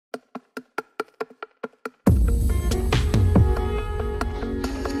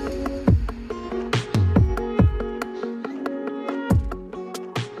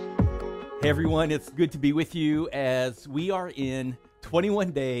Hey everyone, it's good to be with you as we are in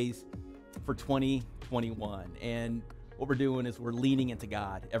 21 days for 2021. And what we're doing is we're leaning into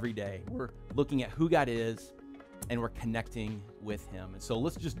God every day. We're looking at who God is and we're connecting with Him. And so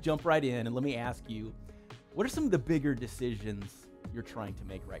let's just jump right in and let me ask you, what are some of the bigger decisions you're trying to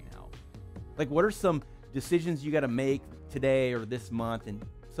make right now? Like, what are some decisions you got to make today or this month and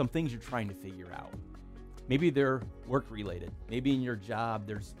some things you're trying to figure out? Maybe they're work related. Maybe in your job,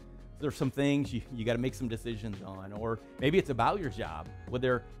 there's some things you got to make some decisions on, or maybe it's about your job,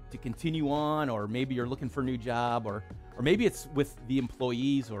 whether to continue on, or maybe you're looking for a new job, or maybe it's with the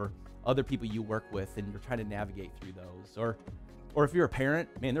employees or other people you work with and you're trying to navigate through those. Or if you're a parent,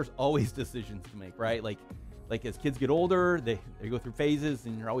 man, there's always decisions to make, right? Like as kids get older, they go through phases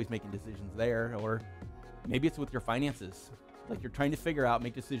and you're always making decisions there. Or maybe it's with your finances. Like you're trying to figure out,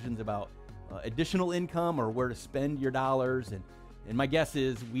 make decisions about additional income or where to spend your dollars. And my guess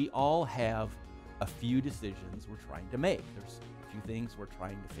is we all have a few decisions we're trying to make. There's a few things we're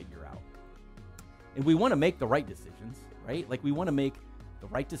trying to figure out. And we want to make the right decisions, right? Like we want to make the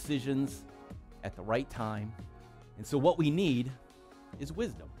right decisions at the right time. And so what we need is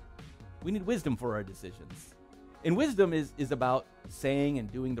wisdom. We need wisdom for our decisions. And wisdom is about saying and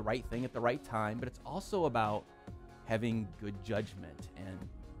doing the right thing at the right time, but it's also about having good judgment and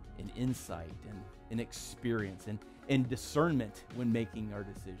insight and experience and discernment when making our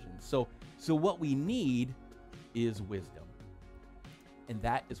decisions. So what we need is wisdom. And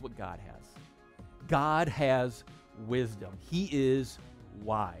that is what God has. God has wisdom. He is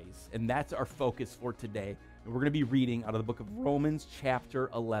wise. And that's our focus for today. And we're going to be reading out of the book of Romans chapter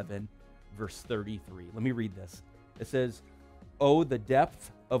 11, verse 33. Let me read this. It says, "Oh, the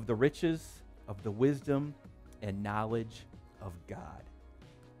depth of the riches of the wisdom and knowledge of God."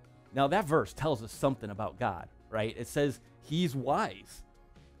 Now that verse tells us something about God, right? It says He's wise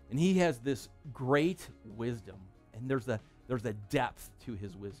and He has this great wisdom, and there's a depth to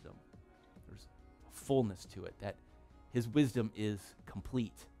His wisdom. There's a fullness to it, that His wisdom is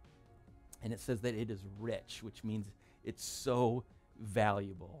complete. And it says that it is rich, which means it's so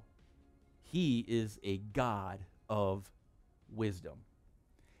valuable. He is a God of wisdom.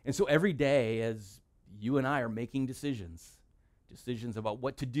 And so every day as you and I are making decisions about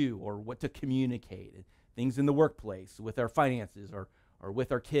what to do or what to communicate, things in the workplace, with our finances or with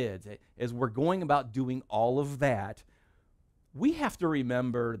our kids, as we're going about doing all of that, we have to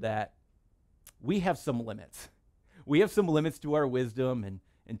remember that we have some limits. We have some limits to our wisdom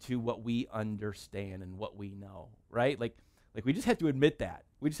and to what we understand and what we know, right? Like we just have to admit that.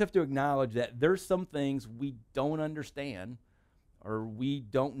 We just have to acknowledge that there's some things we don't understand or we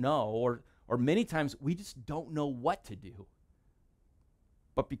don't know, or many times we just don't know what to do.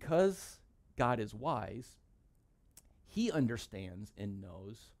 But because God is wise, He understands and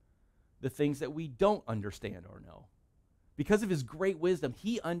knows the things that we don't understand or know. Because of His great wisdom,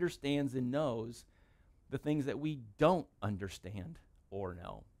 He understands and knows the things that we don't understand or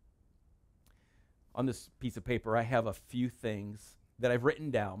know. On this piece of paper, I have a few things that I've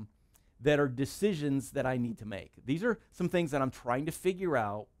written down that are decisions that I need to make. These are some things that I'm trying to figure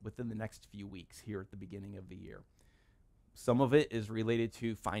out within the next few weeks here at the beginning of the year. Some of it is related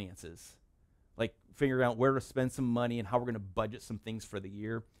to finances, like figuring out where to spend some money and how we're going to budget some things for the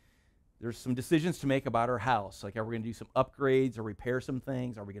year. There's some decisions to make about our house, like are we going to do some upgrades or repair some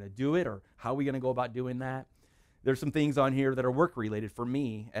things? Are we going to do it, or how are we going to go about doing that? There's some things on here that are work related for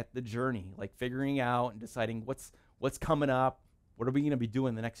me at the journey, like figuring out and deciding what's coming up, what are we going to be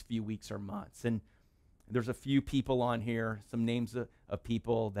doing the next few weeks or months. And there's a few people on here, some names of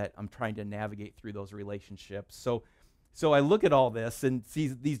people that I'm trying to navigate through those relationships. So I look at all this and see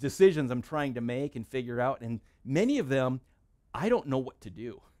these decisions I'm trying to make and figure out, and many of them, I don't know what to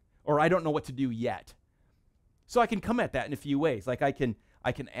do, or I don't know what to do yet. So I can come at that in a few ways. Like I can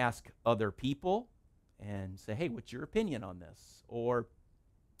ask other people and say, hey, what's your opinion on this? Or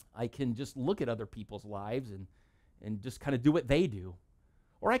I can just look at other people's lives and just kind of do what they do.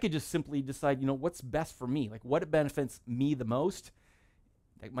 Or I could just simply decide, what's best for me? Like what benefits me the most?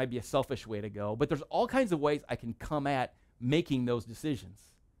 That might be a selfish way to go, but there's all kinds of ways I can come at making those decisions.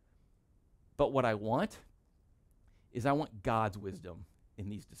 But what I want is I want God's wisdom in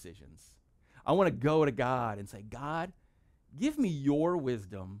these decisions. I want to go to God and say, God, give me your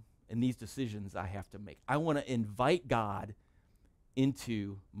wisdom in these decisions I have to make. I want to invite God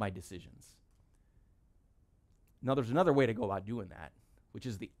into my decisions. Now, there's another way to go about doing that, which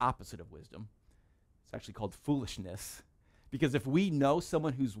is the opposite of wisdom. It's actually called foolishness. Because if we know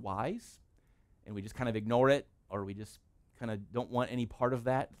someone who's wise and we just kind of ignore it, or we just kind of don't want any part of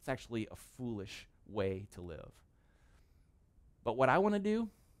that, it's actually a foolish way to live. But what I want to do,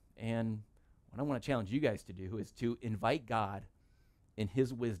 and what I want to challenge you guys to do is to invite God in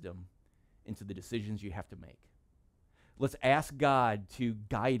his wisdom into the decisions you have to make. Let's ask God to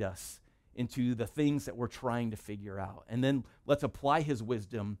guide us into the things that we're trying to figure out. And then let's apply his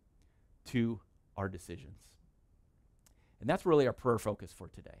wisdom to our decisions. And that's really our prayer focus for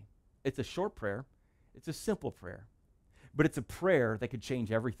today. It's a short prayer. It's a simple prayer. But it's a prayer that could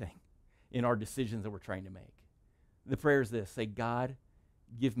change everything in our decisions that we're trying to make. The prayer is this: say, God,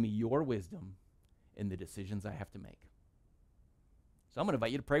 give me your wisdom in the decisions I have to make. So I'm going to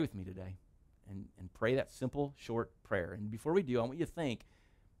invite you to pray with me today and pray that simple, short prayer. And before we do, I want you to think,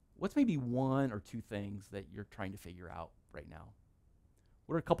 what's maybe one or two things that you're trying to figure out right now?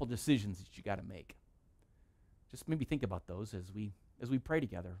 What are a couple decisions that you got to make? Just maybe think about those as we pray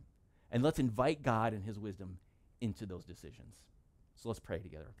together. And let's invite God and his wisdom into those decisions. So let's pray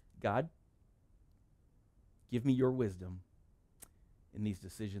together. God, give me your wisdom in these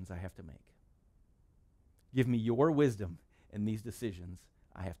decisions I have to make. Give me your wisdom in these decisions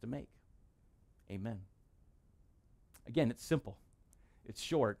I have to make. Amen. Again, it's simple. It's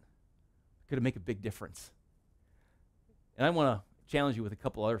short. It's going to make a big difference. And I want to challenge you with a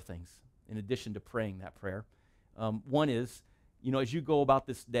couple other things in addition to praying that prayer. One is, as you go about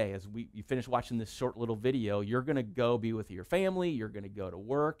this day, as you finish watching this short little video, you're going to go be with your family, you're going to go to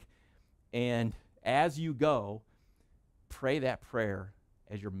work, and as you go, pray that prayer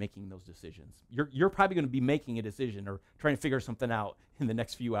as you're making those decisions. You're probably going to be making a decision or trying to figure something out in the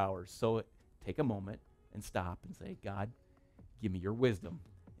next few hours. So take a moment and stop and say, God, give me your wisdom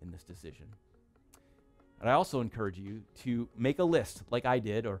in this decision. And I also encourage you to make a list like I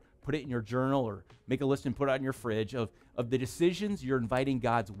did, or put it in your journal, or make a list and put it on your fridge of the decisions you're inviting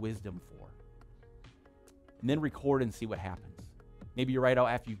God's wisdom for. And then record and see what happens. Maybe you write out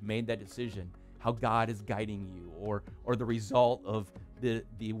after you've made that decision how God is guiding you, or the result of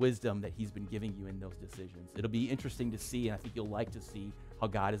the wisdom that he's been giving you in those decisions. It'll be interesting to see, and I think you'll like to see how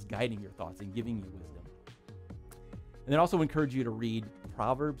God is guiding your thoughts and giving you wisdom. And then also encourage you to read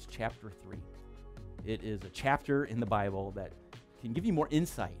Proverbs chapter 3. It is a chapter in the Bible that can give you more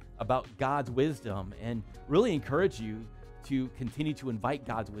insight about God's wisdom and really encourage you to continue to invite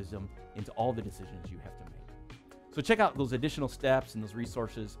God's wisdom into all the decisions you have to make. So check out those additional steps and those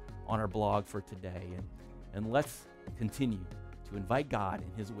resources on our blog for today, and let's continue to invite God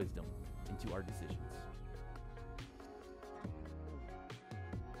and his wisdom into our decisions.